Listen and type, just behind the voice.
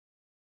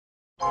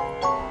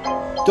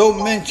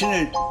Don't mention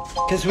it,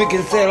 because we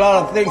can say a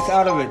lot of things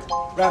out of it.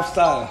 Rap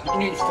style,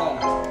 any style.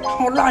 A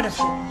whole lot of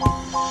shit.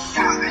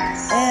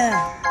 Yeah.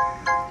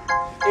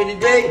 Any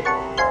day.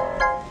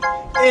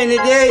 Any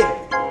day.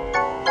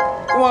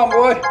 Come on,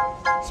 boy.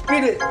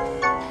 Spit it.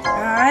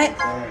 Alright.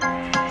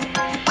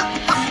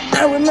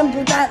 I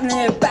remember that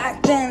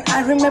back then.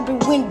 I remember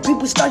when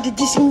people started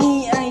dissing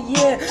me.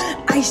 Yeah,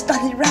 I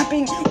started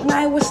rapping when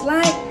I was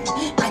like,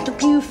 I don't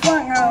give a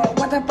fuck.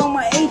 What about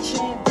my age?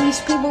 These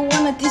people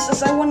wanna diss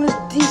us, I wanna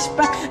diss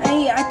back.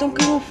 I don't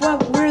give a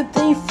fuck where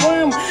they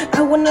from.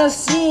 I wanna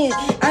see,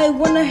 I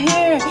wanna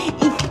hear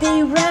if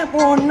they rap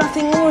or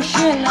nothing or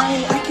shit.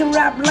 I can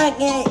rap like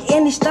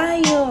any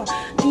style.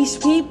 These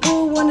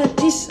people wanna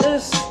diss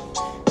us.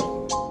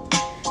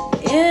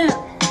 Yeah.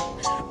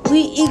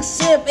 We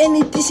accept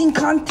any dissing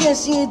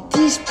contest. Yeah,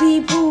 these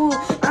people,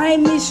 I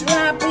miss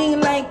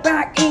rapping like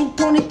back in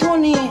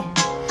 2020.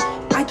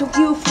 I don't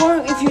give a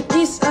fuck if you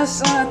diss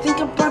us. Think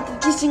about the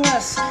dissing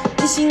us,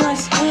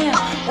 yeah.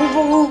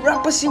 Overall,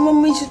 rapper si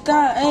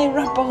mamisuta,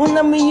 rapper ko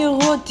na may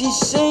yurot.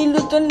 Isa'y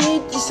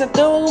lutalit, isa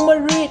daw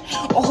umarit.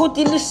 O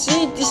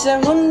tilasit, isa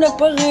ron na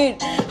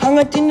parit.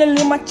 Hangatin na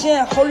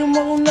limatya, holo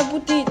mo na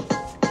butit.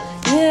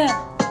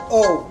 Yeah.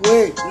 Oh,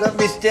 wait, let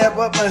me step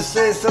up and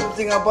say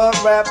something about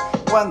rap.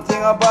 One thing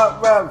about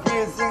rap,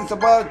 few things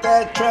about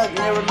that track.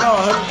 Never know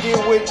how to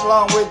deal with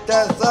along with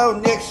that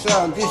sound. Next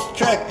sound, this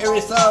track, every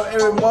sound,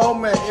 every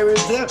moment, every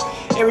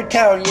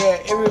town,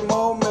 yeah, every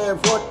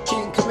moment.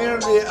 14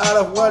 community out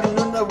of one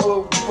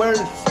number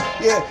words,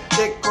 yeah.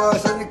 Take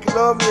 70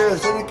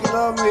 kilometers into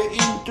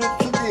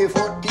city.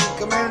 14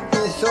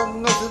 communities, so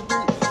nothing.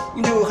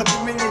 You know,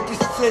 how many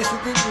this says you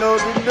didn't know,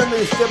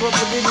 step up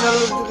and didn't know,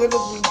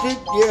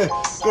 yeah.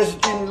 Cause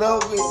it didn't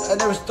love it. I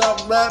never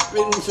stopped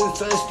rapping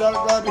since I started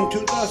rapping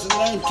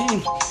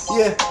 2019.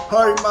 Yeah,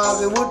 hard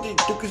mother would it,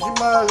 took his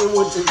mother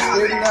would it.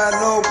 Then I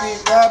know big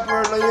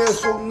rapper like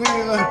yes, so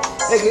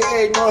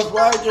aka North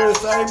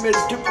Riders. I made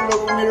a tip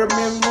of me,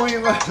 memory.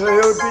 I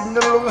didn't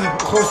know,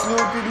 cause you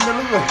didn't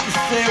know.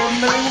 Say,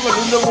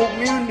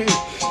 community.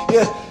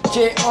 Yeah.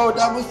 J.O.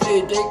 that was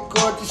it, they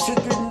got to sit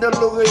in the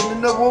logo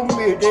in the room,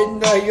 then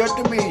you have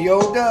to be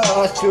Yoda,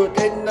 so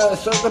then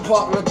so the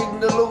part in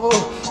the logo,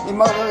 in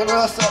my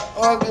rasa,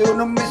 or you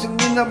know, missing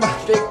in the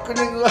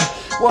taking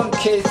one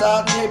case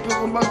out,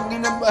 people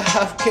in the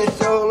half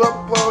case all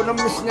up, or no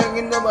missing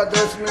in the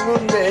matters,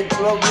 moon, they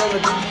love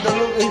in the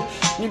logo,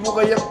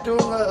 Nibuka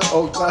Yaptuna,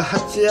 or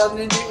Hatsia,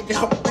 the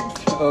hopping,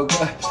 or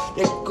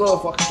they go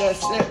for that,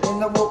 in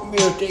the book,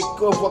 they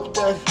go for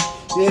that,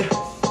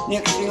 yeah.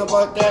 Next thing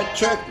about that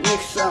track,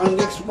 next sound,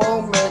 next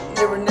moment,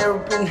 never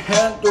been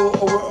handled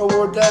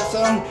over that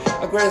sound.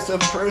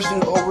 Aggressive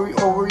person over you,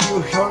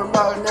 your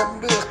mouth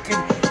never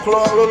looking.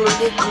 Claw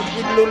lolodik,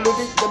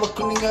 never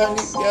couldn't get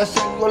it. Yes,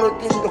 I'm going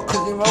to look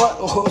at him.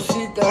 Oh,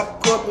 see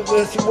that club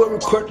because you were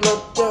record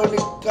locked down. You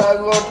can't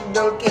go to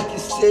the that you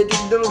said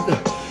in the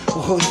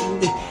oh,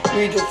 Cindy,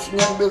 we just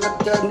never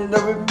got done,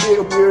 never be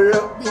we're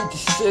up. We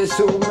just say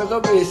so, make a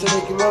base and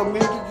make a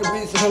music to be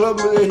hello,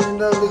 and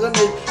another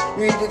night.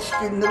 We just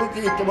didn't know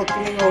the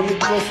talking on it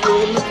was so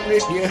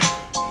little, yeah.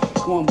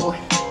 Come on, boy.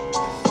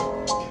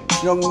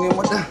 Young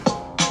Nimota,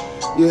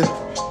 yeah.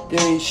 They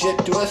ain't shit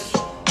to us,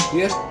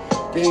 yeah.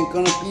 They ain't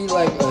gonna be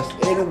like us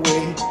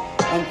anyway.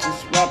 I'm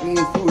just rapping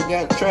through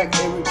that track,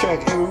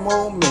 every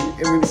moment,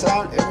 every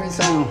sound.